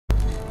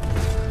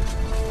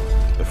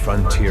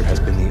frontier has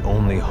been the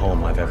only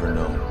home I've ever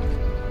known.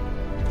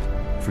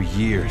 For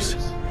years,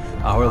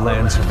 our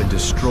lands have been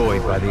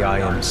destroyed by the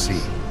IMC,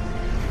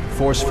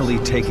 forcefully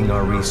taking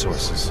our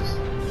resources,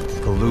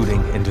 polluting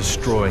and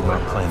destroying our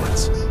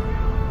planets,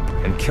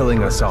 and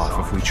killing us off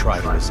if we try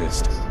to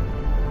resist.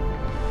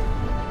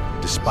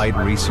 Despite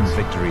recent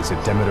victories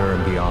at Demeter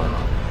and beyond,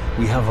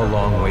 we have a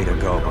long way to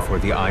go before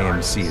the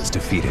IMC is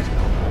defeated.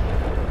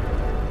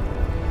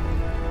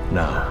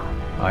 Now,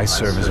 I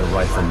serve as a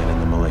rifleman in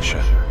the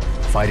militia,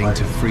 fighting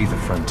to free the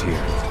frontier.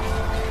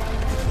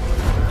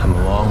 I'm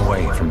a long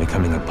way from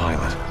becoming a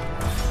pilot.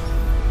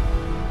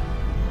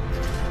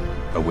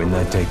 But when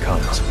that day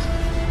comes,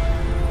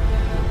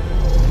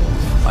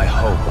 I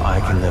hope I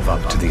can live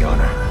up to the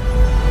honor.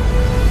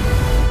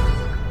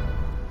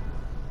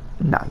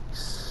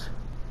 Nice.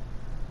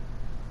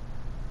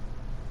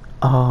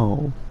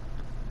 Oh.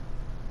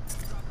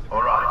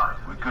 Alright,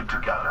 we're good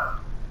to go.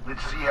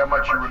 Let's see how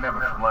much you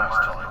remember from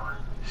last time.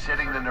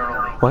 Setting the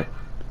neural link. What?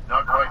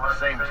 Not quite the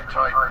same as a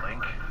Titan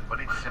link, but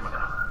it's similar.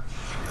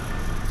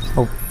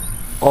 Oh.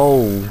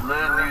 Oh. To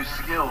learn new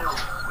skills,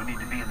 we need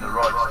to be in the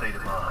right state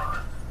of mind.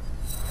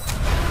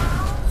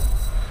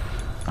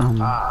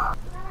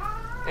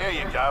 Here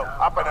you go,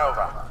 up and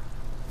over.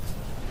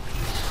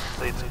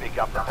 Let's pick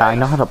up the I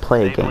know how to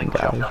play a game,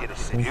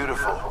 guys.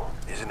 Beautiful,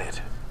 isn't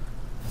it?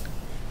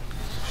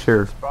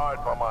 Sure. Inspired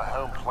by my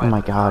home Oh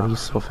my planet. god, he's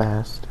so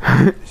fast.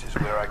 This is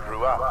where I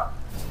grew up.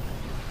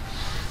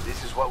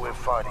 This is what we're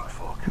fighting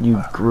for.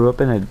 You grew up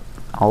in an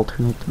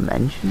alternate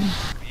dimension?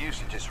 We used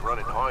to just run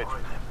and hide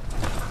from them.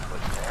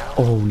 But now,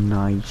 Oh,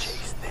 nice.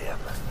 chase them.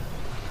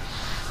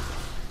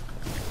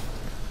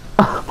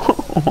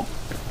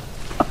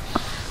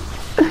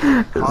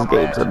 This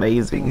game's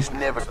amazing. Things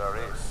never there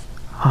is.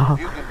 If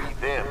you can beat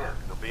them,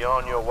 you'll be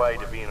on your way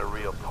to being a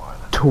real pilot.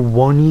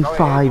 25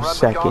 Go ahead, run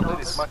the gauntlet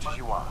as seconds. much as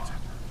you want.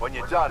 When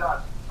you're done,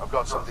 I've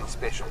got something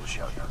special to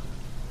show you.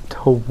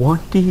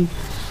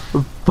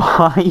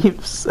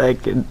 25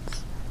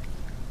 seconds.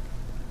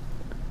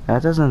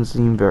 That doesn't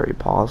seem very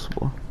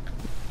possible.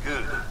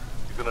 Good.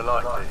 You're gonna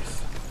like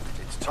this.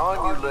 It's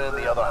time you learn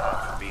the other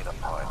half of being a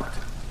pilot.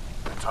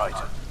 The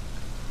Titan.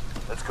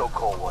 Let's go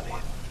call one in.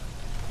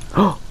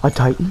 A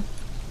Titan?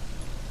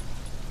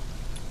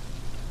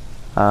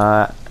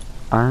 Aren't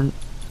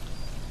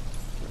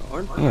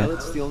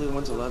pilots the only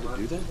ones allowed to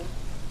do that?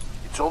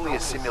 It's only a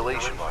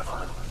simulation,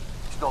 rifleman.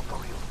 It's not the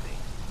real thing.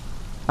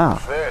 Oh.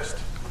 First,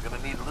 we're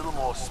gonna need a little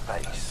more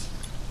space.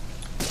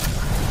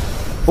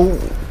 Oh.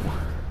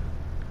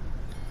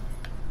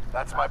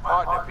 That's my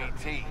partner,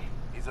 BT.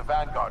 He's a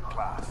Vanguard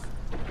class.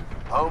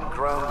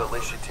 Homegrown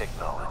militia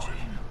technology.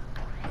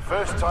 The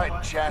first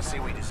Titan chassis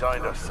we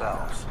designed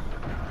ourselves.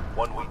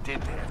 One we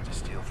didn't have to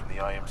steal from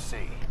the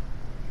IMC.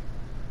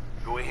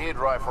 Go ahead,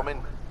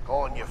 rifleman.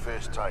 Call on your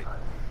first Titan.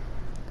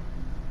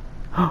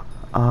 Look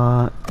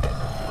up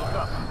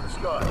in the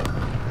sky.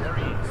 There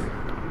he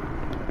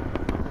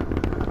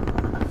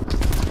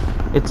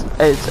is.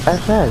 It's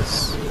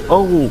FS.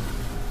 Oh.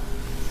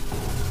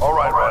 All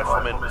right,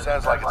 rifleman.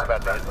 Sounds like it's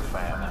about to hit the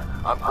fan.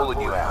 I'm pulling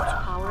you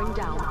out. Powering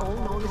down all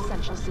known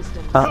essential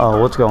systems.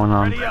 Uh-oh, what's going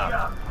on? Ready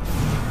up.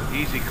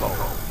 Easy, Cole.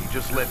 He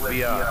just left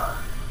VR.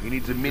 He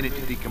needs a minute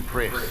to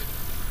decompress.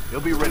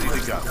 He'll be ready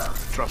to go.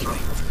 Trust me.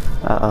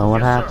 Uh-oh,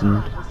 what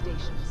happened?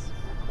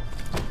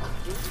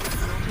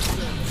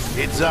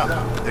 Heads up.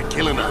 They're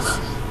killing us.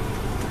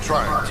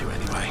 Trying to,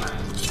 anyway.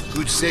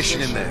 Good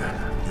session in there.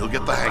 You'll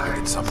get the hang of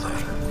it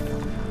someday.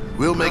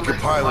 We'll make a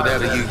pilot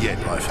out of you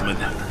yet, rifleman.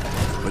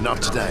 But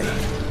not today.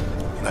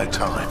 No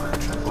time.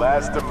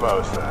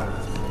 Lastimosa.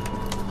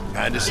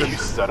 Anderson, You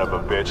son of a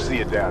bitch. See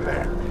you down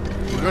there.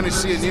 we're going to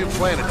see a new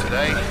planet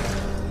today.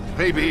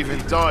 Maybe even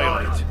die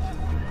on it.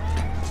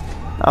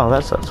 Oh,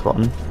 that sounds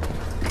fun.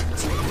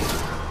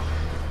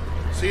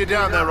 See you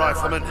down there,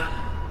 rifleman.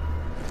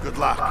 Good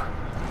luck.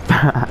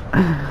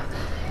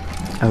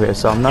 Okay,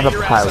 so I'm not a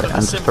pilot,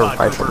 I'm just a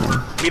rifleman.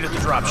 Meet at the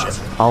dropship.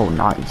 Oh,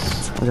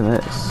 nice. Look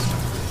at this.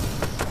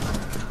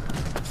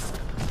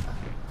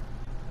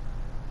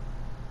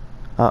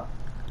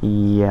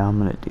 Yeah, I'm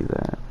gonna do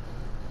that.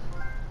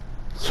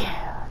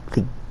 Yeah,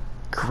 the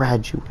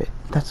graduate.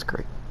 That's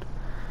great.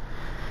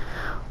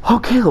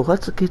 Okay,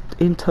 let's get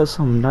into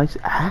some nice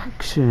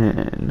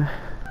action.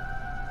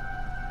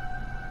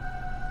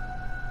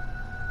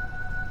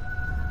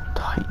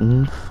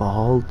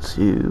 Titanfall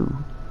 2.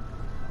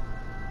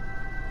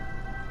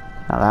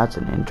 Now that's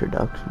an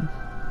introduction.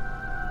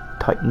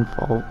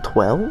 Titanfall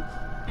 12?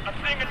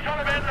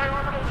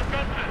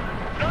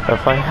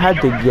 If I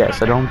had to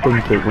guess, I don't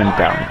think it went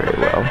down very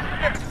well.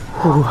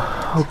 Whew,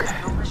 okay.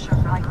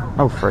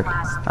 Oh frick.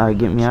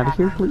 Get me out of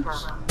here, please.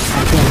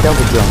 I can't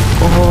double jump.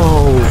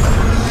 Oh!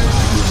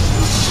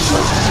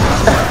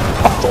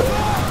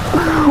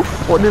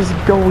 What is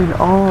going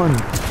on?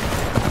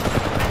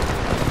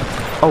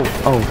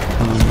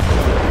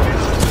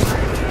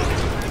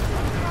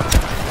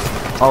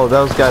 Oh,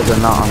 those guys are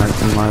not on our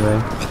team, are they?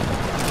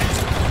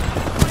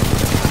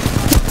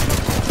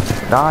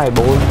 Die,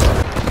 boys.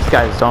 These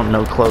guys don't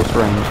know close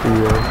range, do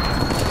they?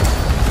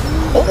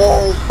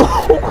 Oh!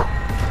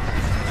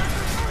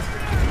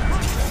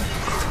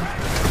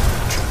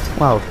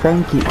 Wow,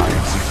 thank you.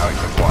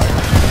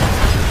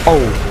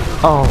 Oh,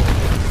 oh.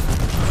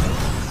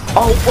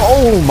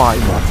 Oh my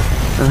god.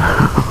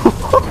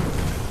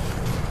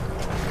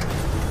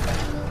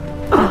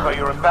 But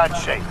you're in bad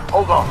shape.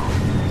 Hold on.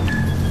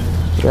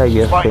 Yeah,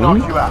 you Might knock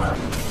think? you out.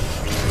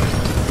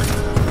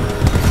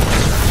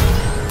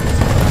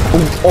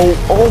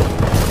 Oh.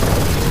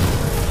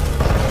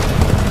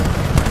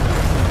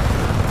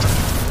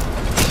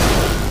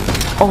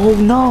 Oh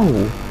no!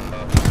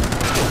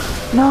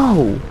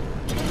 No!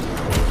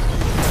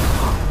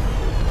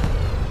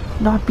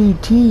 Not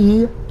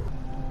BT!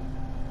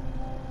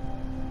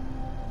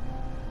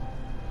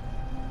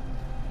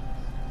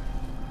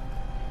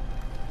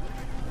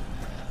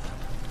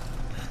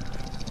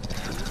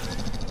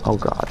 Oh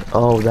god.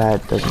 Oh,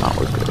 that does not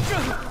look good.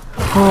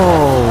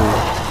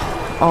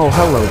 Oh! Oh,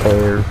 hello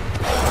there.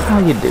 How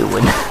you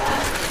doing?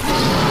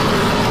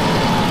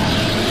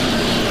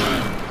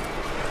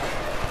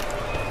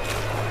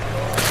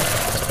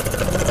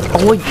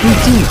 Oh wait,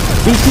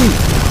 BT!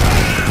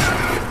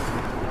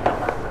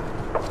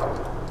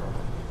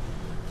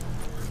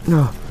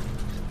 No.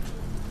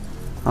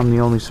 I'm the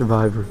only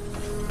survivor.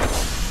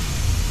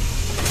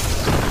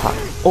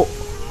 Oh!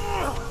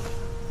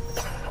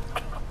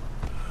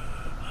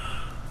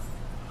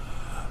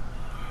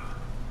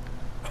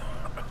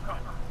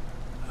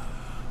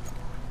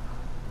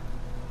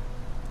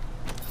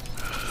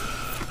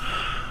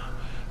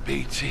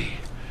 BT,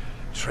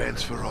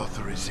 transfer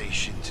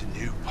authorization to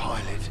new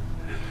pilot.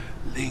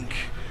 Link,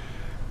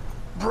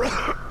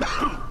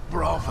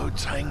 Bravo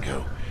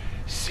Tango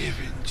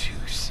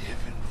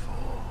 7274.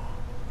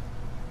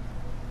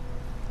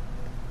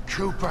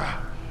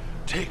 Trooper,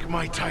 take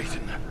my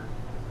Titan.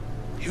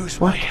 Use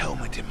my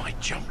helmet and my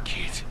jump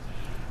kit.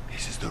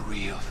 This is the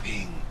real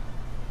thing.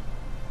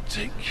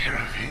 Take care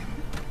of him.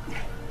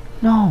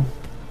 No!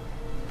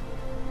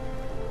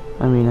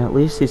 I mean, at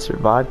least he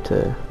survived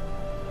to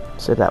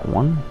say that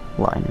one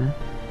liner.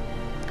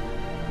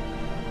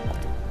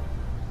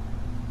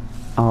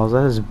 Oh, is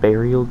that his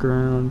burial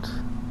ground?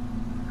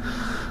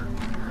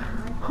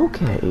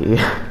 Okay.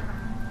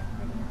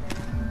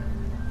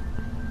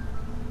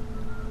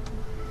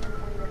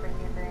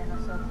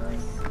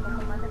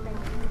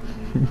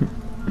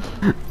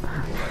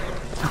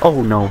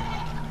 Oh no.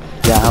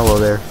 Yeah, hello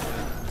there.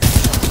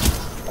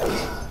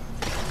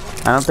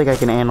 I don't think I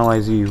can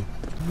analyze you.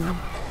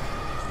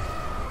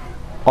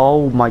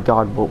 Oh my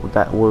god, what was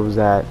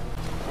that?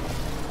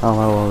 Oh,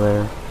 hello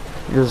there.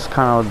 Just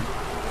kind of,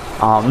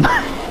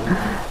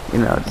 you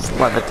know, just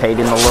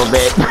levitating a little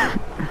bit.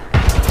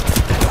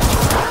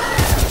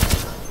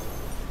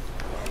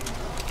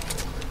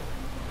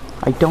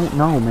 I don't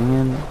know,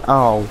 man.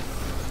 Oh.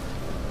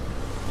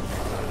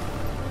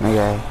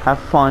 Okay, have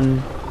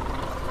fun.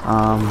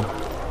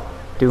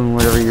 Doing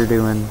whatever you're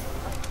doing.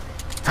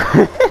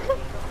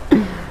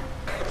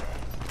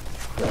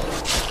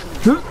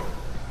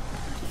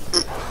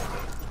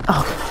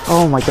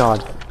 Oh my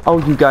god. Oh,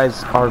 you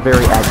guys are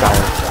very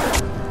agile.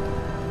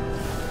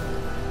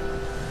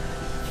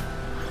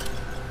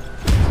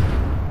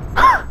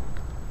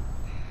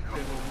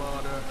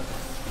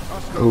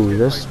 Ooh,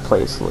 this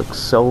place looks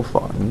so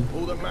fun.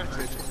 All that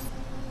matters.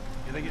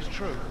 You think it's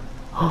true?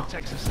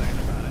 Texas saying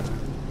about it.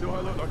 Do I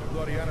look like a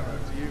bloody animal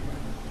to you?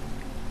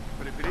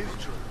 But if it is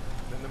true,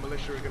 then the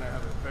militia are going to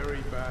have a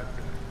very bad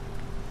day.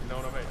 You know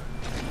what I mean?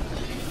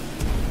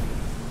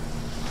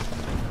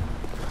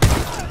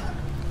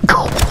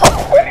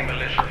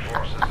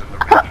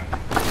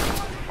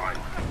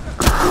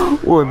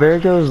 Well, there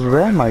goes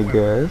them, I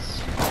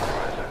guess.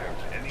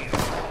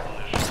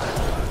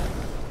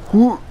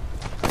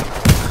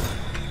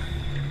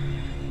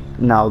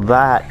 Now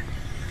that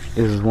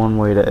is one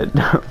way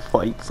to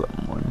fight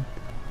someone.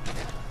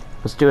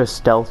 Let's do a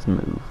stealth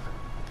move.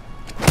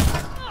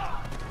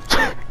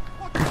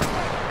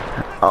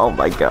 Oh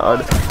my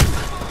god.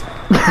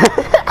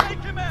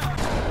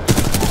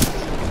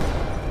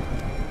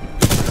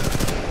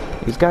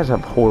 These guys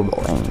have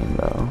horrible aim,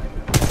 though.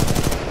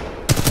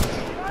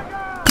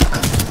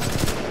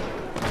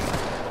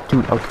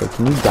 Dude, okay,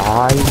 can you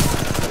die?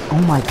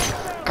 Oh my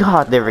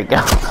god, there we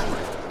go.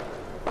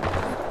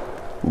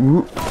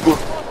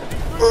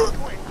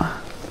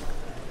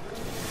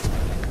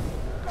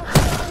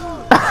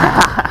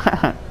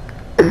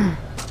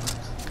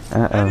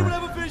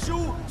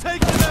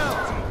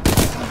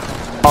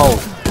 Oh.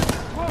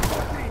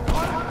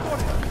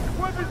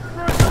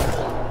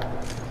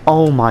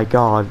 Oh my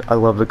god, I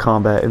love the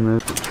combat in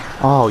this.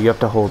 Oh, you have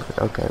to hold it.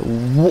 Okay.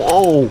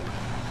 Whoa!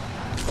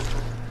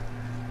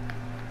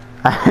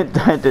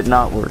 That did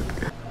not work.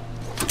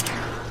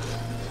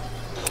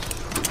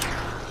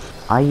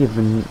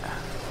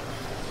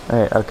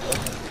 Alright, okay.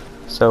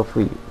 So if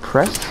we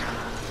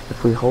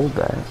hold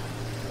that.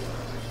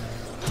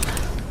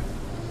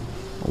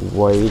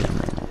 Wait a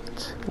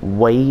minute.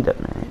 Wait a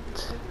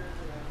minute.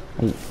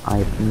 I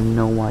have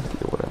no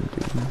idea what I'm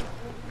doing.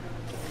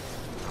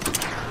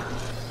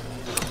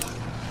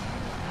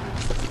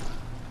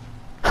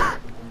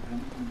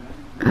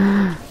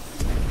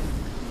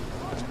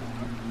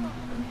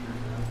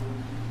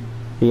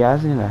 He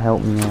hasn't gonna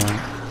help me out.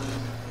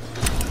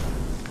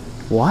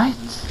 What?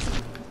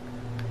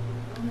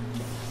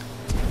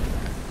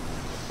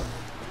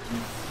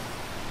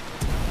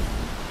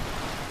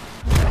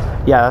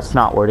 Yeah, that's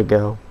not where to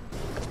go.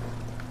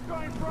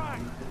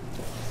 Am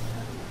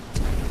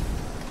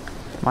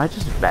I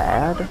just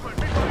bad? I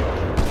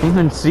can't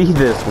even see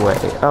this way.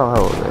 Oh,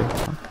 hello there.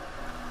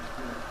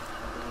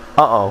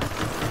 Uh-oh.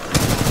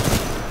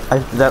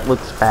 That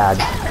looks bad.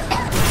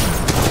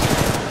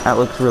 That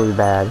looks really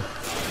bad.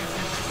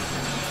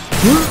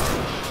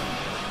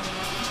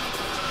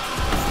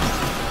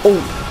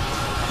 Oh!